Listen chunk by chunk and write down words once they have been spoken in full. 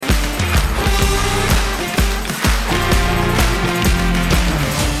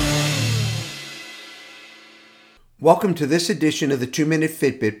Welcome to this edition of the 2-Minute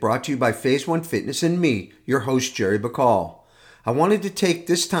FitBit brought to you by Phase 1 Fitness and me, your host Jerry Bacall. I wanted to take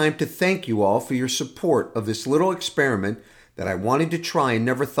this time to thank you all for your support of this little experiment that I wanted to try and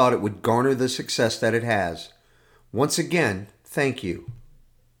never thought it would garner the success that it has. Once again, thank you.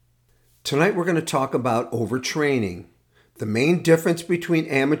 Tonight we're going to talk about overtraining. The main difference between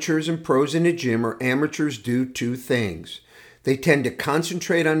amateurs and pros in the gym are amateurs do two things. They tend to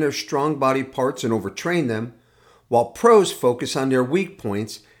concentrate on their strong body parts and overtrain them, while pros focus on their weak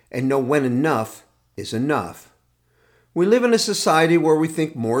points and know when enough is enough. We live in a society where we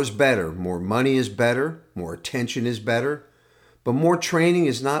think more is better, more money is better, more attention is better, but more training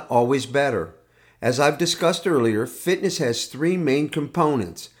is not always better. As I've discussed earlier, fitness has three main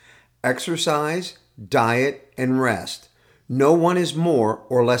components: exercise, diet, and rest. No one is more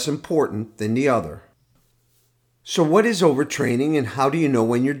or less important than the other. So what is overtraining and how do you know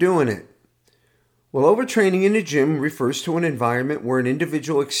when you're doing it? Well, overtraining in the gym refers to an environment where an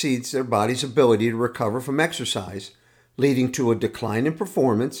individual exceeds their body's ability to recover from exercise, leading to a decline in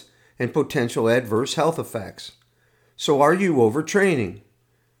performance and potential adverse health effects. So are you overtraining?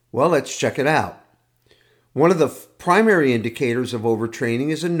 Well, let's check it out. One of the primary indicators of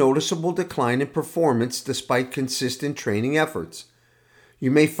overtraining is a noticeable decline in performance despite consistent training efforts.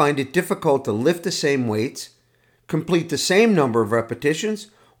 You may find it difficult to lift the same weights, complete the same number of repetitions,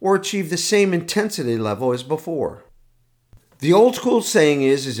 or achieve the same intensity level as before. The old school saying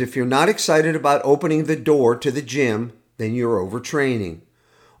is if you're not excited about opening the door to the gym, then you're overtraining.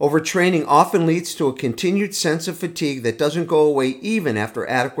 Overtraining often leads to a continued sense of fatigue that doesn't go away even after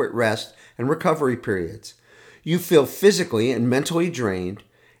adequate rest and recovery periods. You feel physically and mentally drained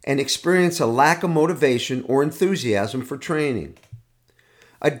and experience a lack of motivation or enthusiasm for training.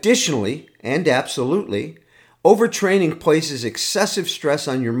 Additionally, and absolutely, overtraining places excessive stress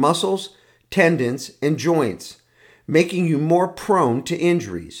on your muscles, tendons, and joints, making you more prone to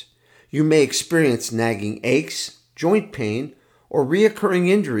injuries. You may experience nagging aches, joint pain, or recurring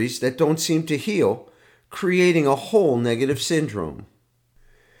injuries that don't seem to heal, creating a whole negative syndrome.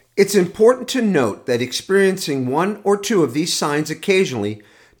 It's important to note that experiencing one or two of these signs occasionally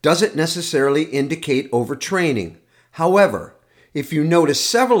doesn't necessarily indicate overtraining. However, if you notice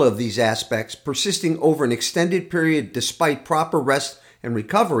several of these aspects persisting over an extended period despite proper rest and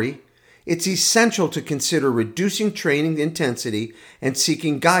recovery, it's essential to consider reducing training intensity and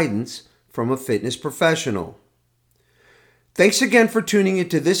seeking guidance from a fitness professional. Thanks again for tuning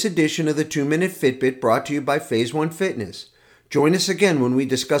into this edition of the 2-Minute Fitbit brought to you by Phase 1 Fitness. Join us again when we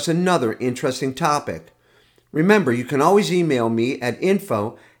discuss another interesting topic. Remember, you can always email me at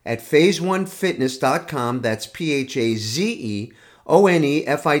info@phase1fitness.com. That's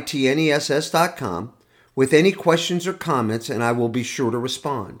PHAZEONEFITNESS.com with any questions or comments, and I will be sure to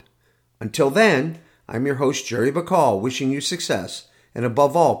respond. Until then, I'm your host, Jerry Bacall, wishing you success, and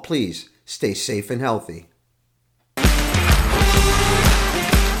above all, please stay safe and healthy.